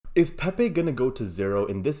Is Pepe gonna go to zero?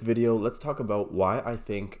 In this video, let's talk about why I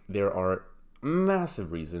think there are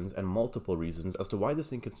massive reasons and multiple reasons as to why this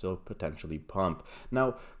thing can still potentially pump.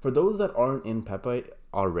 Now, for those that aren't in Pepe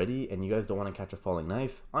already and you guys don't want to catch a falling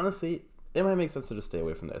knife, honestly, it might make sense to just stay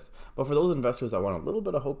away from this. But for those investors that want a little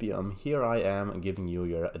bit of hopium, here I am giving you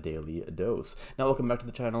your daily dose. Now, welcome back to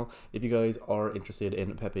the channel. If you guys are interested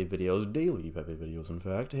in Pepe videos, daily Pepe videos, in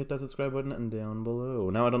fact, hit that subscribe button down below.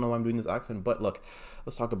 Now, I don't know why I'm doing this accent, but look,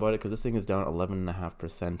 let's talk about it because this thing is down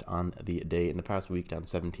 11.5% on the day. In the past week, down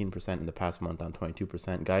 17%. In the past month, down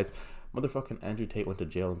 22%. Guys, motherfucking Andrew Tate went to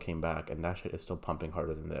jail and came back, and that shit is still pumping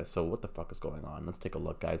harder than this. So what the fuck is going on? Let's take a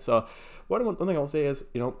look, guys. So one thing I will say is,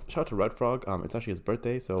 shout out to Red Frog. It's actually his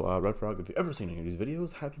birthday. So Red Frog, if you've ever seen any of these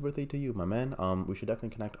videos, happy birthday to you, my man. We should definitely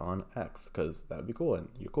connect on X because that would be cool and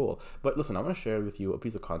you're cool. But listen, I want to share with you a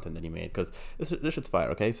piece of content that he made because this shit's fire.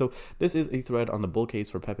 Okay, so this is a thread on the bull case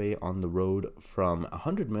for Pepe on the road from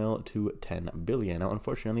 100 mil to 10 billion. Now,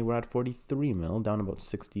 unfortunately, we're at 43 mil, down about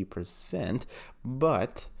 60%,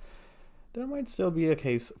 but there might still be a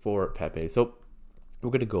case for Pepe. So we're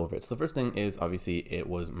going to go over it. So the first thing is, obviously, it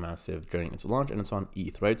was massive during its launch, and it's on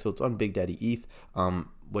ETH, right? So it's on Big Daddy ETH,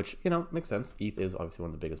 which, makes sense. ETH is obviously one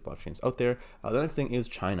of the biggest blockchains out there. The next thing is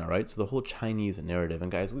China, right? So the whole Chinese narrative,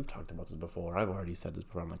 and guys, we've talked about this before. I've already said this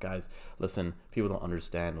before. I'm like, guys, listen, people don't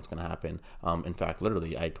understand what's going to happen. In fact,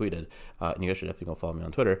 literally, I tweeted, and you guys should definitely go follow me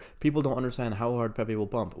on Twitter. People don't understand how hard Pepe will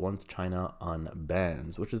pump once China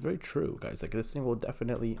unbans, which is very true, guys. Like, this thing will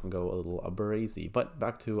definitely go a little brazy. But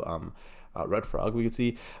back to Red Frog, we could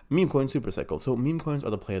see meme coin super cycle. So meme coins are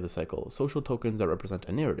the play of the cycle. Social tokens that represent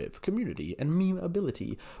a narrative, community, and meme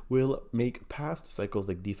ability will make past cycles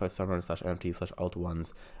like DeFi, Solana /NFT /alt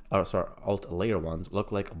ones, alt layer ones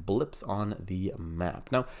look like blips on the map.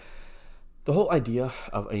 Now, the whole idea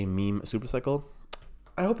of a meme super cycle,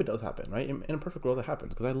 I hope it does happen, right? In a perfect world, it happens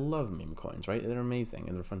because I love meme coins, right? They're amazing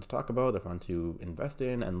and they're fun to talk about. They're fun to invest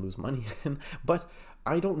in and lose money in. But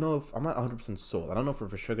I don't know if I'm not 100% sold. I don't know if we're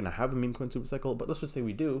for sure going to have a meme coin super cycle, but let's just say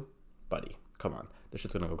we do, buddy. Come on, this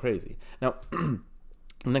shit's going to go crazy. Now,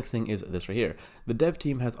 the next thing is this right here. The dev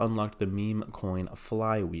team has unlocked the meme coin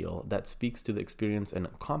flywheel that speaks to the experience and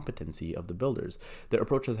competency of the builders. Their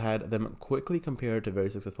approach has had them quickly compared to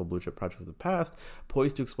very successful blue chip projects of the past,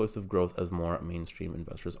 poised to explosive growth as more mainstream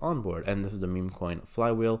investors onboard. And this is the meme coin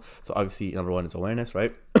flywheel. So obviously, number one is awareness,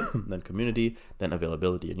 right? Then community, then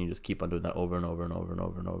availability. And you just keep on doing that over and over and over and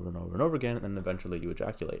over and over and over and over again. And then eventually you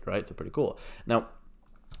ejaculate, right? So pretty cool. Now,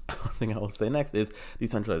 one thing I will say next is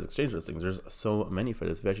decentralized exchange listings. There's so many for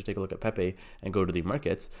this. If you actually take a look at Pepe and go to the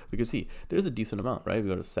markets, we can see there's a decent amount, right? We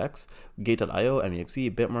go to SEX, Gate.io,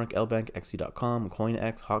 MEXC, Bitmark, LBank, XC.com,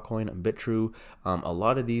 CoinX, Hotcoin, BitTrue. A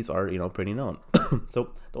lot of these are, pretty known.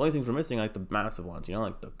 So the only things we're missing are like the massive ones,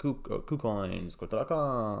 like the KuCoins,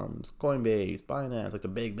 Crypto.com, Coinbase, Binance, like the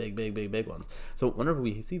big ones. So whenever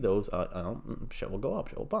we see those, shit will go up,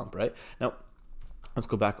 shit will bump, right? Now, let's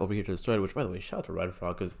go back over here to the thread, which, by the way, shout out to Red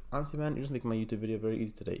Frog, because honestly, man, you're just making my YouTube video very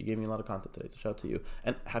easy today. You gave me a lot of content today, so shout out to you.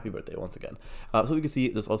 And happy birthday once again. So we can see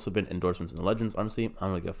there's also been endorsements in the legends. Honestly, I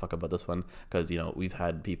don't really give a fuck about this one, because, we've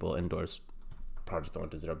had people endorse projects that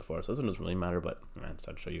went to zero before, so this one doesn't really matter, but I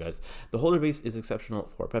decided to show you guys. The holder base is exceptional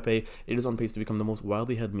for Pepe. It is on pace to become the most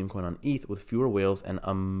widely held meme coin on ETH, with fewer whales and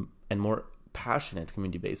more passionate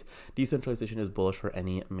community base. Decentralization is bullish for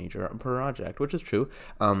any major project, which is true.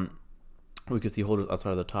 We could see holders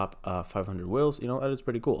outside of the top 500 whales. That is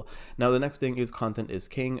pretty cool. Now, the next thing is content is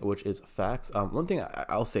king, which is facts. One thing,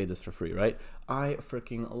 I'll say this for free, right? I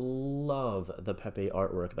freaking love the Pepe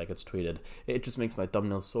artwork that gets tweeted. It just makes my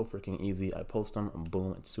thumbnails so freaking easy. I post them, and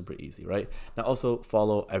boom, it's super easy, right? Now, also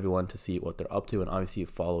follow everyone to see what they're up to, and obviously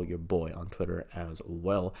follow your boy on Twitter as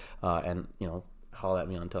well. And, holler at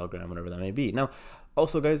me on Telegram, whatever that may be. Now,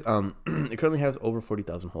 also, guys, it currently has over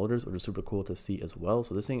 40,000 holders, which is super cool to see as well.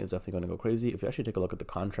 So this thing is definitely going to go crazy. If you actually take a look at the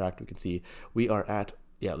contract, we can see we are at,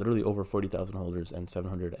 literally over 40,000 holders and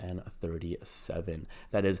 737.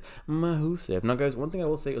 That is massive. Now, guys, one thing I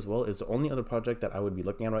will say as well is the only other project that I would be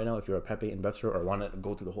looking at right now, if you're a Pepe investor or want to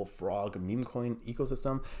go through the whole frog meme coin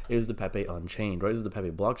ecosystem, is the Pepe Unchained, right? This is the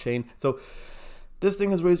Pepe blockchain. So this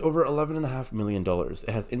thing has raised over $11.5 million. It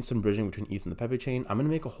has instant bridging between ETH and the Pepe chain. I'm going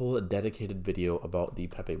to make a whole dedicated video about the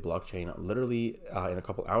Pepe blockchain literally in a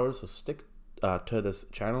couple hours. So stick to this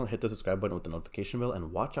channel, hit the subscribe button with the notification bell,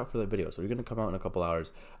 and watch out for that video. So you're going to come out in a couple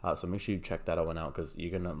hours. So make sure you check that one out because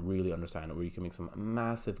you're going to really understand where you can make some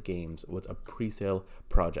massive gains with a pre-sale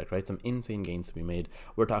project, right? Some insane gains to be made.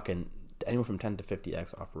 We're talking anywhere from 10 to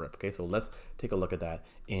 50x off rip. Okay, so let's take a look at that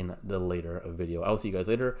in the later video. I'll see you guys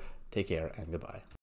later. Take care and goodbye.